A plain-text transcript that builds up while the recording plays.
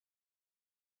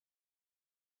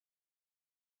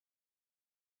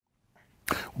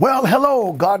Well,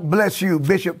 hello. God bless you.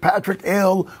 Bishop Patrick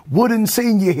L. Wooden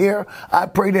Sr. here. I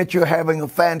pray that you're having a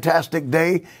fantastic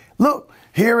day. Look,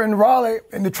 here in Raleigh,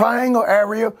 in the Triangle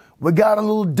area, we got a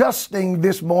little dusting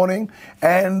this morning,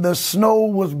 and the snow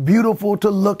was beautiful to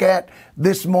look at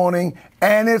this morning,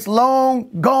 and it's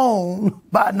long gone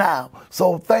by now.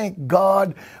 So thank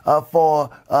God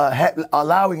for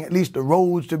allowing at least the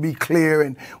roads to be clear,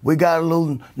 and we got a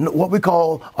little, what we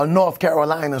call a North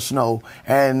Carolina snow,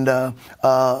 and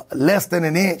less than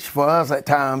an inch for us at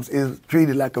times is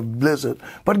treated like a blizzard.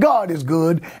 But God is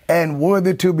good and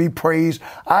worthy to be praised.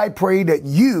 I pray that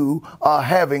you are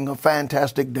having a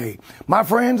fantastic day. My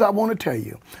friends, I want to tell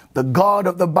you, the God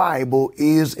of the Bible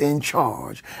is in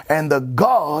charge, and the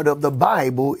God of the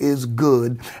Bible is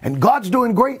good, and God's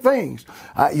doing great things.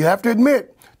 You have to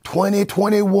admit,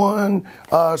 2021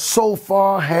 so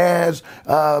far has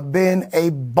been a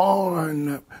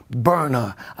barn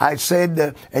burner. I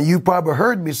said, and you probably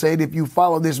heard me say it if you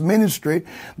follow this ministry,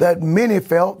 that many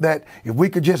felt that if we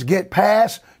could just get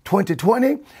past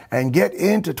 2020 and get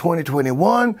into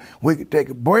 2021, we could take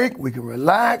a break, we could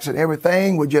relax, and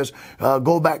everything would just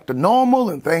go back to normal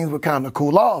and things would kind of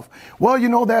cool off. Well, you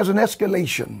know, there's an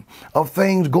escalation of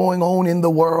things going on in the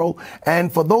world.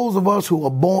 And for those of us who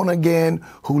are born again,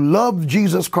 who love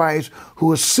Jesus Christ,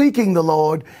 who are seeking the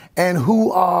Lord, and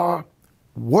who are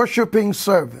worshiping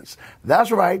servants.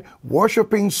 That's right,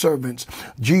 worshiping servants.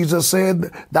 Jesus said,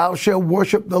 thou shalt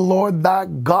worship the Lord thy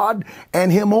God,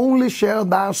 and him only shall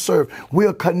thou serve. We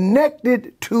are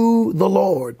connected to the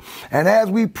Lord. And as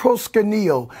we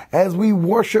proskuneo, as we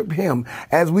worship him,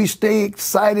 as we stay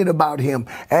excited about him,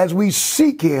 as we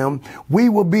seek him, we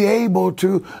will be able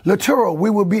to, literal, we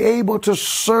will be able to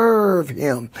serve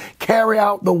him, carry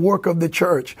out the work of the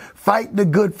church, fight the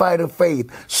good fight of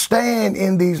faith, stand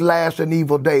in these last and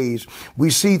evil days. We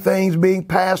see things being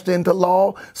passed into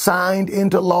law, signed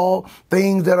into law,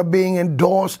 things that are being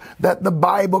endorsed that the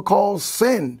Bible calls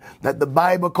sin, that the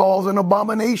Bible calls an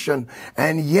abomination.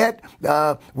 And yet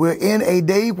we're in a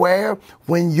day where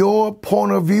when your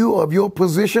point of view of your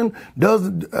position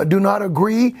do not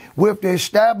agree with the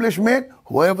establishment,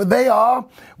 whoever they are,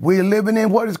 we're living in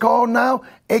what is called now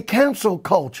a cancel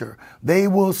culture. They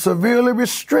will severely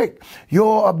restrict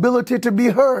your ability to be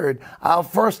heard. Our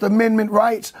First Amendment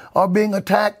rights are being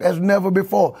attacked as never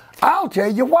before. I'll tell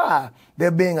you why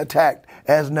they're being attacked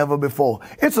as never before.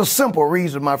 It's a simple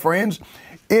reason, my friends.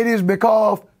 It is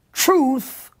because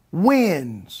truth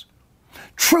wins.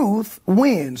 Truth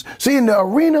wins. See, in the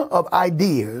arena of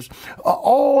ideas,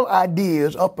 all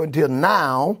ideas up until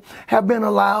now have been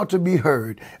allowed to be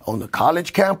heard. On the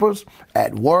college campus,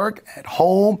 at work, at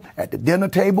home, at the dinner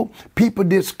table, people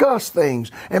discuss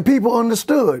things, and people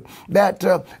understood that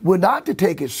we're not to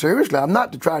take it seriously. I'm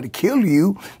not to try to kill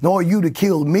you, nor you to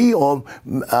kill me, or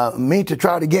me to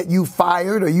try to get you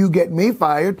fired or you get me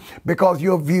fired because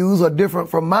your views are different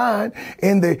from mine.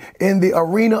 In the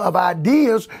arena of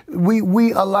ideas,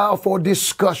 we allow for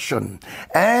discussion.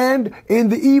 And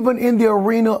even in the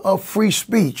arena of free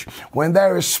speech, when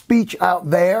there is speech out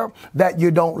there that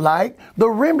you don't like, the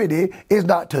remedy is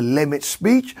not to limit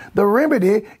speech. The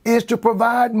remedy is to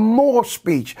provide more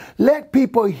speech. Let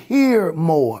people hear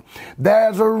more.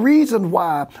 There's a reason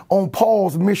why on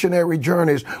Paul's missionary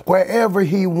journeys, wherever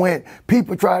he went,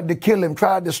 people tried to kill him,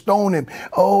 tried to stone him.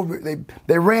 Oh,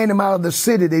 they ran him out of the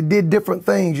city. They did different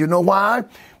things. You know why?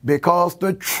 Because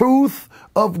the truth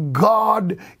of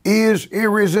God is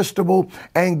irresistible,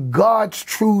 and God's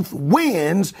truth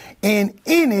wins in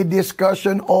any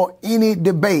discussion or any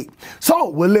debate. So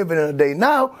we're living in a day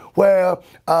now where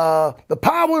the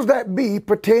powers that be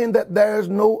pretend that there's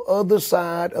no other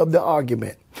side of the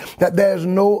argument, that there's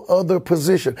no other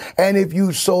position. And if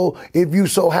you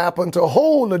so happen to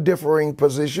hold a differing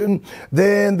position,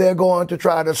 then they're going to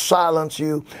try to silence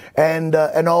you and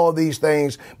all these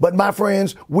things. But my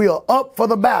friends, we are up for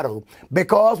the battle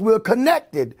because we're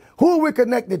connected. Who are we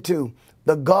connected to?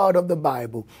 The God of the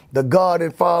Bible, the God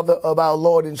and Father of our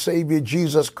Lord and Savior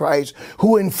Jesus Christ,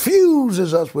 who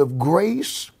infuses us with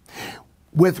grace,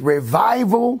 with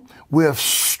revival, with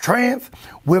strength,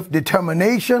 with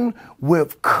determination,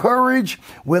 with courage,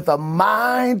 with a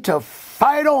mind to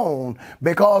fight on,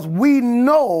 because we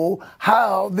know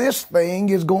how this thing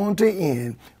is going to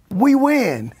end. We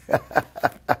win.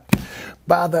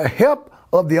 By the help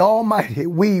of the Almighty,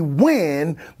 we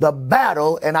win the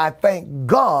battle, and I thank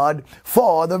God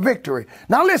for the victory.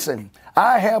 Now listen,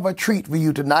 I have a treat for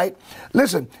you tonight.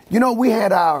 Listen, you know, we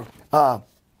had our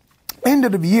end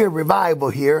of the year revival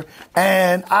here,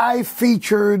 and I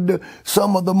featured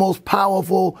some of the most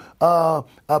powerful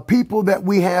people that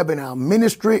we have in our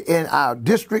ministry, in our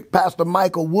district. Pastor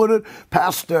Michael Woodard,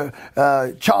 Pastor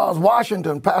Charles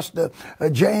Washington, Pastor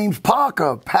James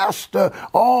Parker, Pastor,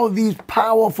 all these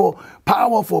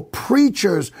powerful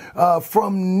preachers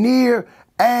from near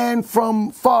and from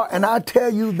far. And I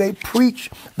tell you, they preach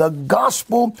the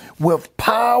gospel with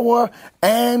power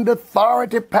and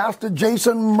authority. Pastor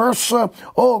Jason Mercer,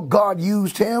 oh, God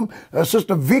used him.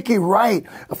 Sister Vicky Wright,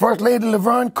 First Lady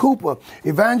Laverne Cooper,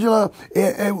 Evangelist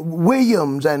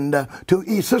Williams, and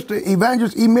to Sister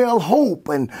Evangelist Emil Hope,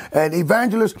 and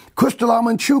Evangelist Crystal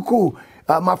Amanchukwu,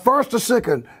 my first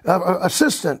assistant,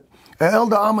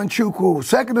 Elder Amanchukwu,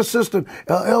 second assistant,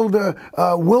 Elder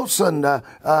Wilson,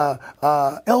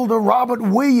 Elder Robert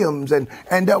Williams, and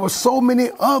there were so many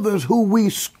others who we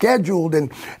scheduled,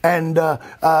 and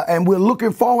we're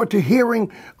looking forward to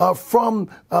hearing from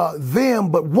them.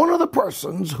 But one of the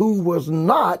persons who was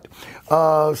not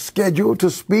scheduled to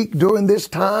speak during this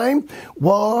time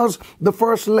was the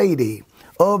First Lady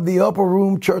of the Upper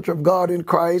Room Church of God in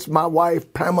Christ, my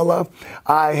wife, Pamela.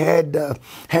 I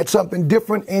had something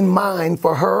different in mind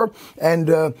for her, and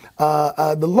the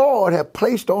Lord had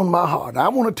placed on my heart. I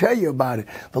want to tell you about it.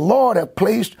 The Lord had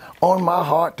placed on my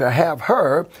heart to have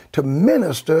her to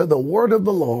minister the word of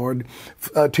the Lord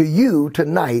to you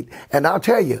tonight. And I'll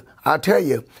tell you,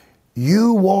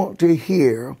 you want to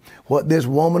hear what this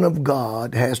woman of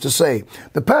God has to say.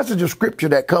 The passage of scripture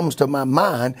that comes to my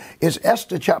mind is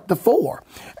Esther chapter 4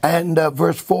 and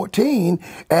verse 14,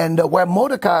 and where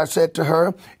Mordecai said to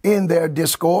her in their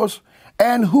discourse,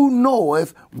 "And who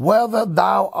knoweth whether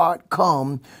thou art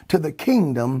come to the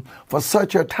kingdom for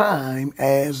such a time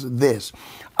as this?"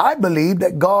 I believe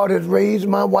that God has raised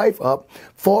my wife up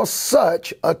for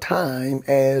such a time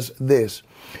as this.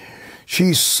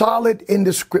 She's solid in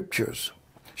the scriptures.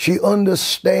 She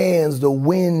understands the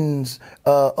winds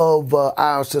of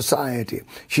our society.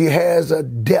 She has a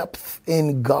depth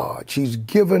in God. She's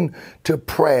given to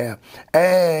prayer.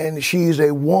 And she's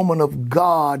a woman of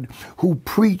God who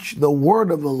preached the word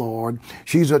of the Lord.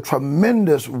 She's a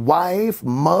tremendous wife,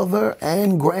 mother,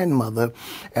 and grandmother.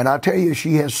 And I tell you,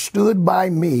 she has stood by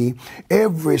me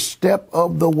every step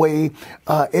of the way,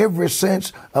 ever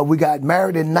since we got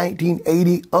married in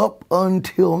 1980 up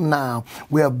until now.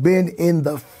 We have been in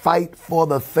the fight for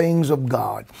the things of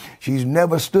God. She's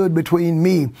never stood between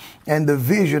me and the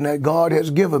vision that God has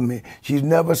given me. She's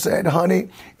never said, "Honey,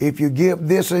 if you give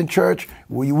this in church,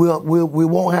 we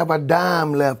won't have a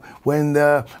dime left."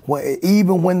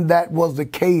 Even when that was the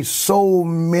case so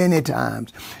many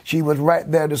times, she was right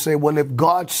there to say, "Well, if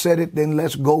God said it, then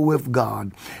let's go with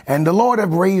God." And the Lord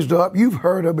have raised her up. You've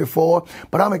heard her before,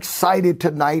 but I'm excited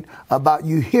tonight about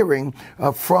you hearing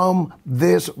from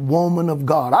this woman of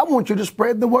God. I want you to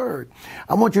spread the word.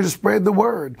 I want you to spread the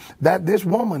word that this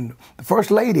woman, the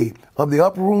First Lady of the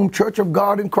Upper Room Church of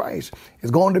God in Christ, is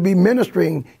going to be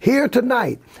ministering here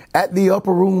tonight at the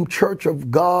Upper Room Church of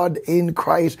God in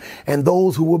Christ. And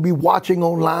those who will be watching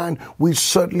online, we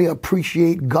certainly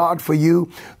appreciate God for you.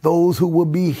 Those who will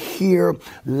be here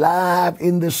live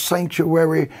in the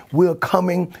sanctuary, we're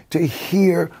coming to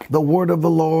hear the word of the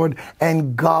Lord,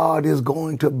 and God is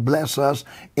going to bless us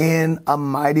in a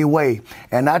mighty way.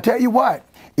 And I tell you what,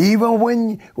 even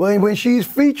when she's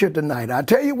featured tonight, I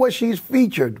tell you what she's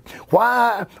featured.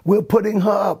 Why we're putting her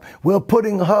up? We're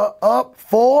putting her up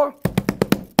for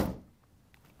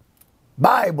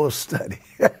Bible study.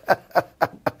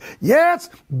 Yes,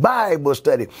 Bible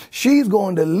study. She's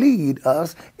going to lead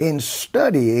us in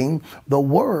studying the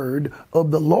word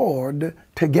of the Lord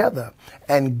together.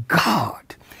 And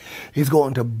God is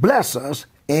going to bless us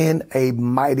in a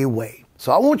mighty way.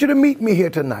 So I want you to meet me here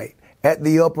tonight at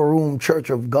the Upper Room Church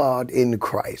of God in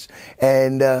Christ.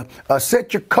 And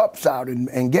set your cups out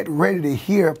and get ready to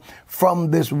hear from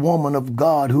this woman of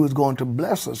God who is going to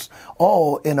bless us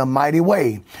all in a mighty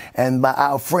way. And by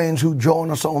our friends who join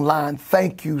us online,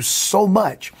 thank you so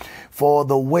much for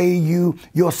the way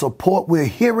your support. We're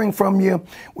hearing from you.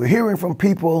 We're hearing from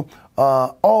people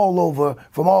all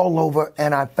over,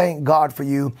 and I thank God for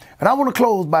you. And I want to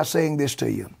close by saying this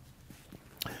to you.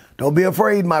 Don't be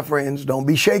afraid, my friends. Don't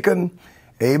be shaken.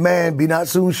 Amen. Be not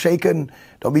soon shaken.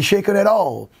 Don't be shaken at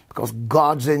all, because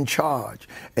God's in charge.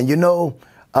 And you know,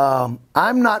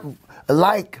 I'm not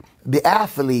like the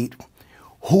athlete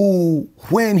who,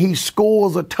 when he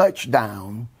scores a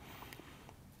touchdown,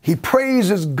 he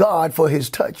praises God for his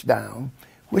touchdown,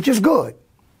 which is good.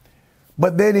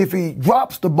 But then if he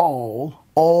drops the ball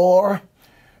or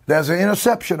there's an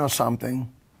interception or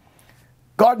something,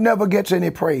 God never gets any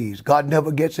praise. God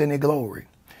never gets any glory.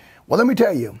 Well, let me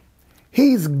tell you,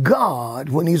 He's God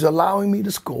when he's allowing me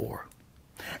to score.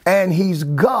 And he's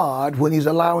God when he's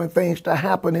allowing things to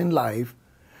happen in life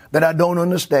that I don't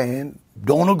understand,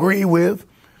 don't agree with,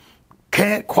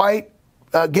 can't quite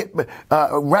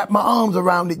wrap my arms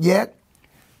around it yet.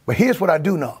 But here's what I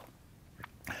do know.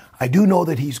 I do know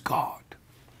that he's God.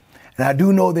 And I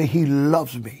do know that he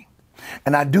loves me.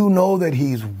 And I do know that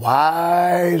he's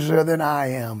wiser than I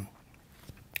am.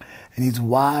 And he's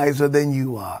wiser than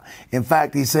you are. In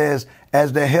fact, he says,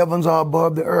 as the heavens are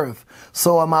above the earth,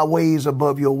 so are my ways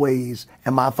above your ways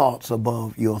and my thoughts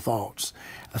above your thoughts.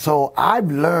 So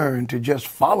I've learned to just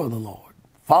follow the Lord,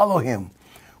 follow him.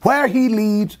 Where he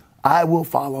leads, I will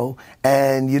follow.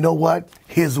 And you know what?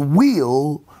 His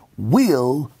will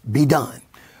be done.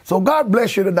 So God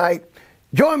bless you tonight.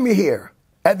 Join me here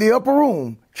at the Upper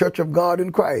Room, Church of God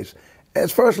in Christ,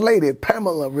 as First Lady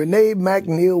Pamela Renee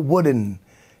McNeil Wooden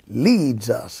leads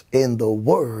us in the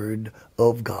Word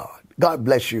of God. God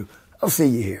bless you. I'll see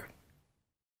you here.